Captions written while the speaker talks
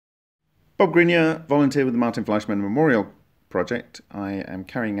Bob Greenyer, volunteer with the Martin Fleischmann Memorial Project. I am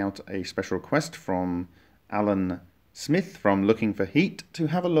carrying out a special request from Alan Smith from Looking for Heat to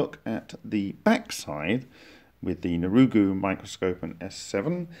have a look at the backside with the NURUGO microscope and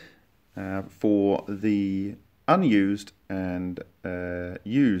S7 for the unused and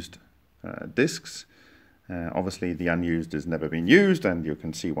used discs. Obviously the unused has never been used, and you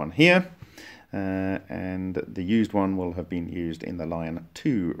can see one here. And the used one will have been used in the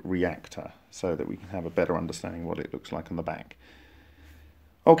LION2 reactor, so that we can have a better understanding what it looks like on the back.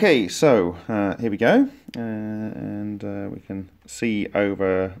 Okay, so here we go, and we can see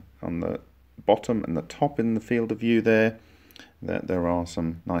over on the bottom and the top in the field of view there that there are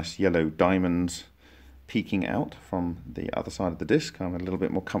some nice yellow diamonds peeking out from the other side of the disc. I'm a little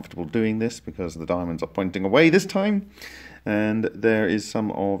bit more comfortable doing this because the diamonds are pointing away this time. And there is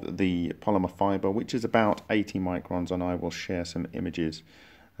some of the polymer fiber, which is about 80 microns, and I will share some images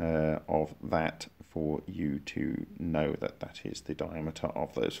of that for you to know that that is the diameter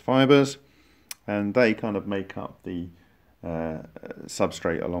of those fibers. And they kind of make up the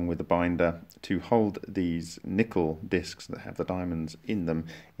substrate along with the binder to hold these nickel discs that have the diamonds in them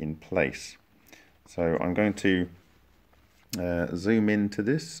in place. So I'm going to zoom into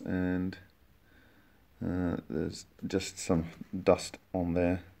this, and there's just some dust on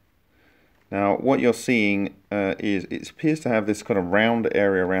there. Now what you're seeing is it appears to have this kind of round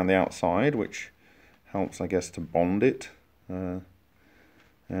area around the outside, which helps, I guess, to bond it.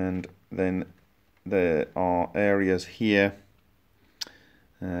 And then there are areas here.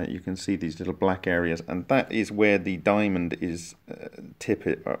 You can see these little black areas, and that is where the diamond is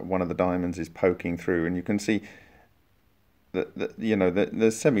one of the diamonds is poking through, and you can see that you know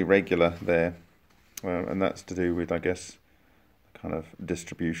there's semi-regular there, and that's to do with, I guess, the kind of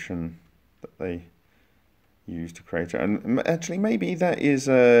distribution that they use to create it. And actually, maybe that is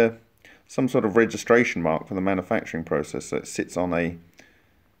some sort of registration mark for the manufacturing process. So it sits on a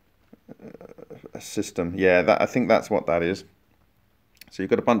system. Yeah, I think that's what that is. So you've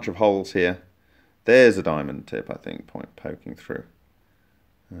got a bunch of holes here. There's a diamond tip, I think, poking through.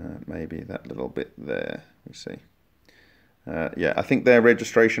 Maybe that little bit there, we see. Yeah, I think they're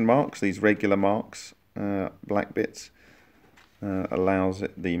registration marks, these regular marks, black bits. Allows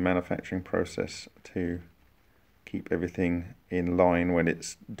the manufacturing process to keep everything in line when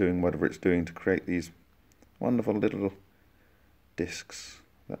it's doing whatever it's doing to create these wonderful little discs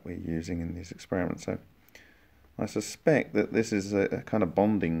that we're using in these experiments. So I suspect that this is a kind of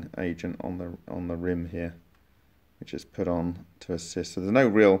bonding agent on the rim here, which is put on to assist. So there's no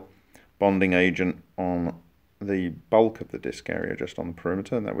real bonding agent on the bulk of the disc area, just on the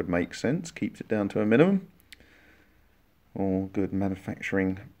perimeter, and that would make sense. Keeps it down to a minimum. All good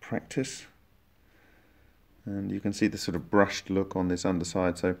manufacturing practice. And you can see the sort of brushed look on this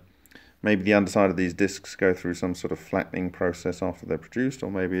underside. So maybe the underside of these discs go through some sort of flattening process after they're produced, or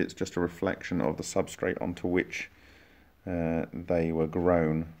maybe it's just a reflection of the substrate onto which they were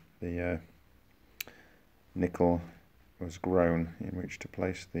grown. The nickel was grown in which to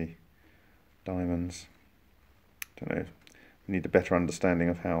place the diamonds. Don't know. We need a better understanding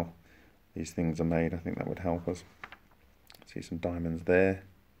of how these things are made. I think that would help us. See some diamonds there.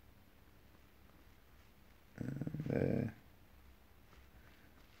 And there.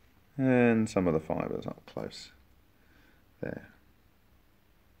 And some of the fibers up close there.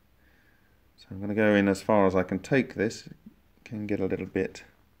 So I'm going to go in as far as I can take this. It can get a little bit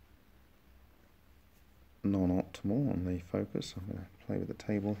non-optimal on the focus. I'm going to play with the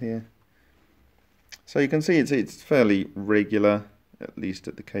table here. So you can see it's fairly regular, at least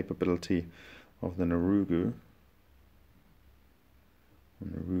at the capability of the NURUGO.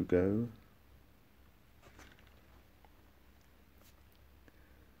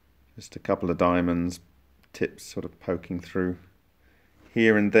 Just a couple of diamonds, tips sort of poking through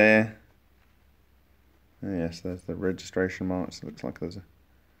here and there. Yes, there's the registration marks. It looks like there's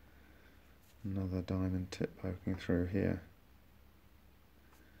another diamond tip poking through here.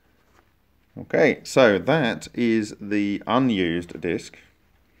 Okay, so that is the unused disc,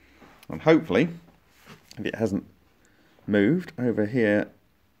 and hopefully, if it hasn't moved over here,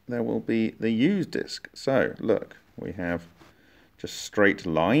 there will be the used disc. So look, we have just straight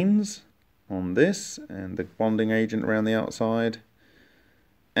lines on this and the bonding agent around the outside,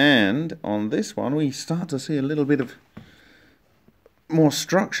 and on this one we start to see a little bit of more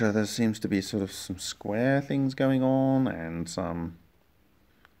structure. There seems to be sort of some square things going on and some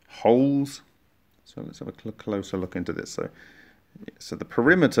holes. So let's have a closer look into this. So the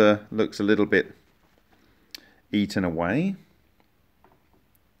perimeter looks a little bit eaten away,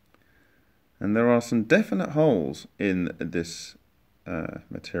 and there are some definite holes in this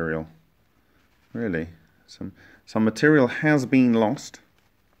material. really. Some material has been lost,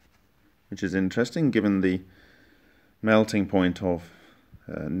 which is interesting given the melting point of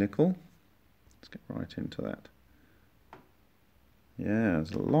nickel. Let's get right into that. Yeah,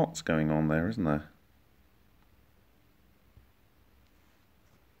 there's lots going on there, isn't there?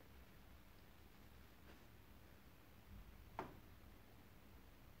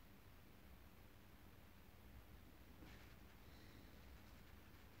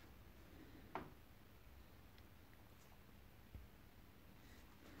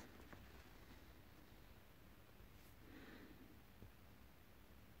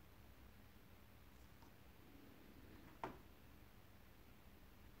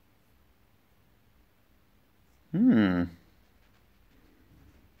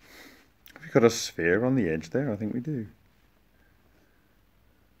 Have we got a sphere on the edge there? I think we do.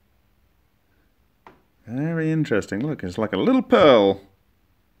 Very interesting. Look, it's like a little pearl.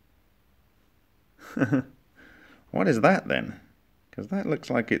 What is that then? Because that looks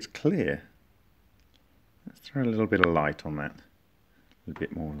like it's clear. Let's throw a little bit of light on that. A little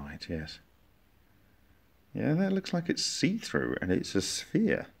bit more light, yes. Yeah, that looks like it's see-through and it's a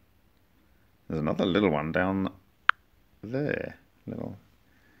sphere. There's another little one down there. Little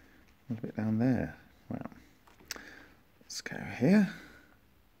bit down there. Well, let's go here.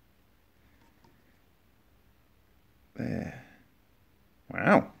 There.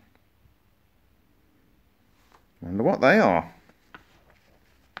 Wow. Wonder what they are.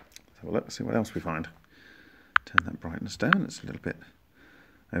 Let's have a look, see what else we find. Turn that brightness down, it's a little bit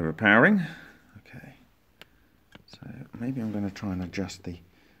overpowering. Okay. So maybe I'm going to try and adjust the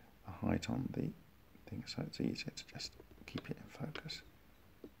height on the thing so it's easier to just keep it in focus.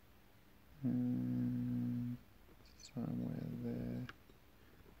 Somewhere there.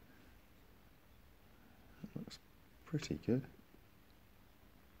 That looks pretty good.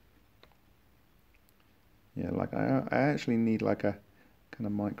 Yeah, like I actually need like a kind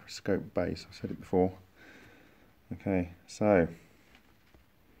of microscope base. I've said it before. Okay, so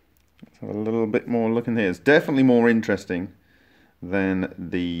let's have a little bit more look in here. It's definitely more interesting than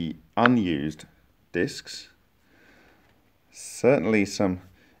the unused discs. Certainly some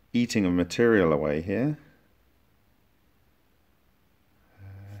eating of material away here.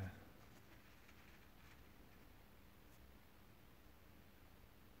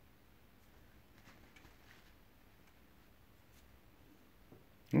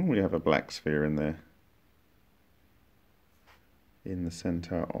 Oh, we have a black sphere in there, in the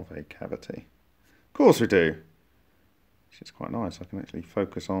center of a cavity. Of course we do. Which is quite nice. I can actually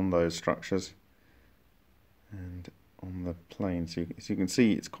focus on those structures and on the plane. So as you can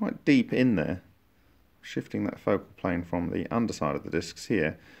see, it's quite deep in there. Shifting that focal plane from the underside of the discs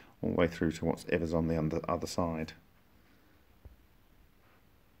here all the way through to whatever's on the other side.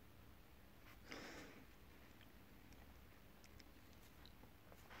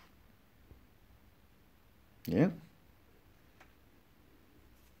 Yeah.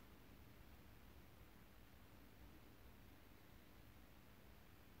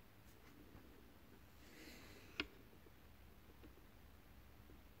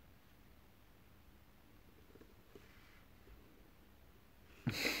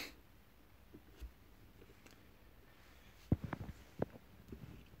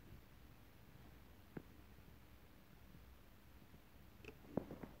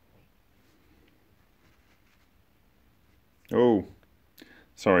 Oh,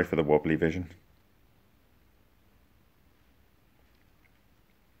 sorry for the wobbly vision.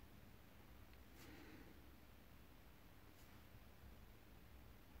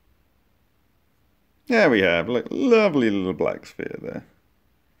 There we have, look, lovely little black sphere there.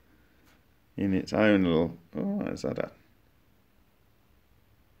 In its own little, oh, is that a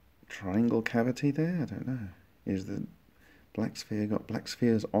triangle cavity there? I don't know. Is the black sphere got black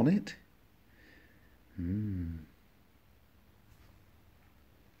spheres on it?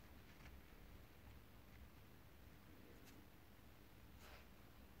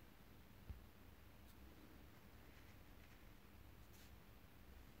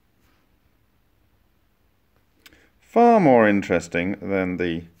 Far more interesting than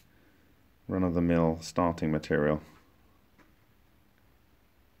the run-of-the-mill starting material.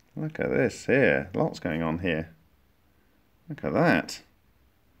 Look at this here, lots going on here. Look at that.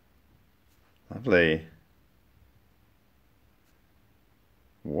 Lovely.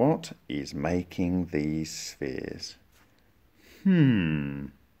 What is making these spheres?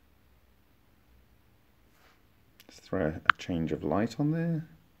 Let's throw a change of light on there.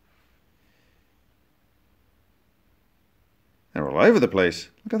 They're all over the place.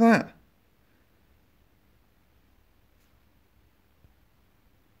 Look at that.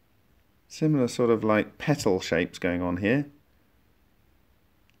 Similar sort of like petal shapes going on here,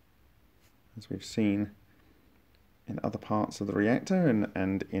 as we've seen in other parts of the reactor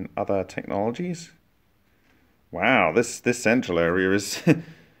and in other technologies. Wow, this central area is...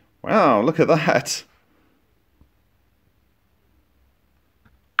 wow, look at that!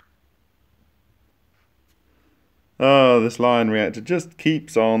 Oh, this LION reactor just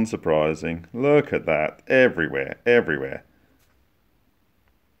keeps on surprising. Look at that. Everywhere, everywhere.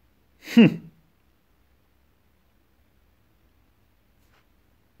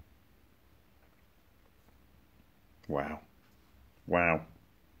 Wow. Wow.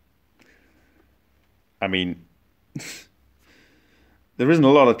 I mean, there isn't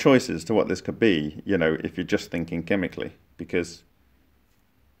a lot of choices to what this could be, you know, if you're just thinking chemically, because,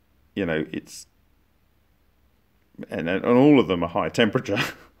 you know, it's... And all of them are high temperature.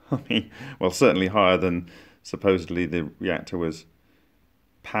 I mean, well, certainly higher than supposedly the reactor was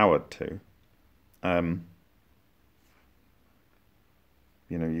powered to. You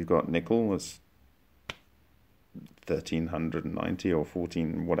know, you've got nickel was 1390 or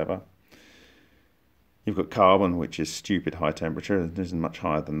 14, whatever. You've got carbon, which is stupid high temperature. It isn't much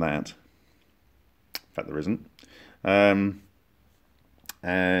higher than that. In fact, there isn't. And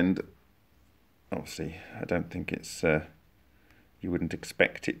obviously, I don't think it's, you wouldn't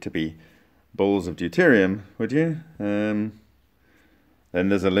expect it to be balls of deuterium, would you? Then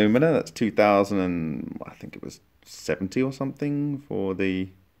there's alumina, that's 2000 and I think it was 70 or something for the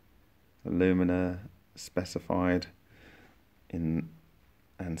alumina specified in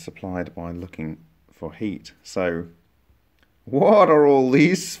and supplied by looking for heat. So, what are all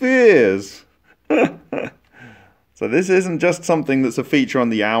these spheres? So this isn't just something that's a feature on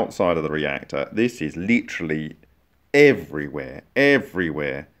the outside of the reactor. This is literally everywhere,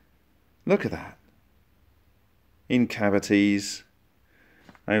 everywhere. Look at that. In cavities.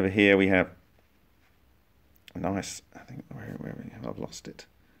 Over here we have a nice, I think, where we have, I've lost it.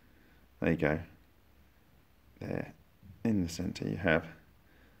 There you go. There, in the center you have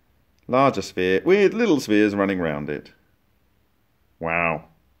larger sphere with little spheres running around it. Wow.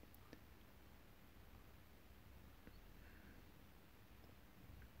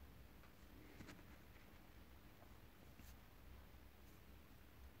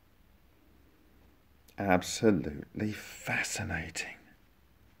 Absolutely fascinating.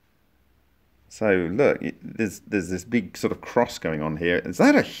 So look, there's this big sort of cross going on here. Is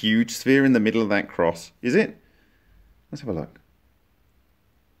that a huge sphere in the middle of that cross? Is it? Let's have a look.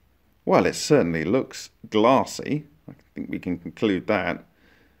 Well, it certainly looks glassy. I think we can conclude that.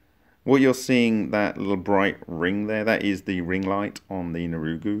 What you're seeing, that little bright ring there, that is the ring light on the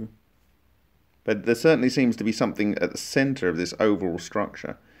NURUGO. But there certainly seems to be something at the center of this overall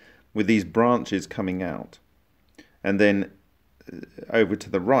structure with these branches coming out. And then over to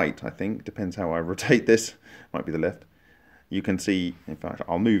the right, I think, depends how I rotate this, might be the left, you can see, in fact,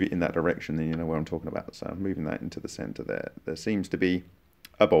 I'll move it in that direction, then you know where I'm talking about. So I'm moving that into the center there. There seems to be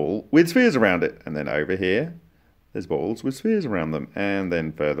a ball with spheres around it. And then over here, there's balls with spheres around them. And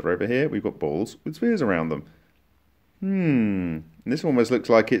then further over here, we've got balls with spheres around them. And this almost looks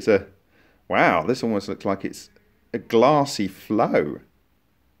like it's a, wow, this almost looks like it's a glassy flow.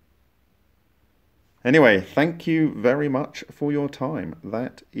 Anyway, thank you very much for your time.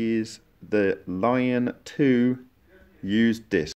 That is the LION2 used disc.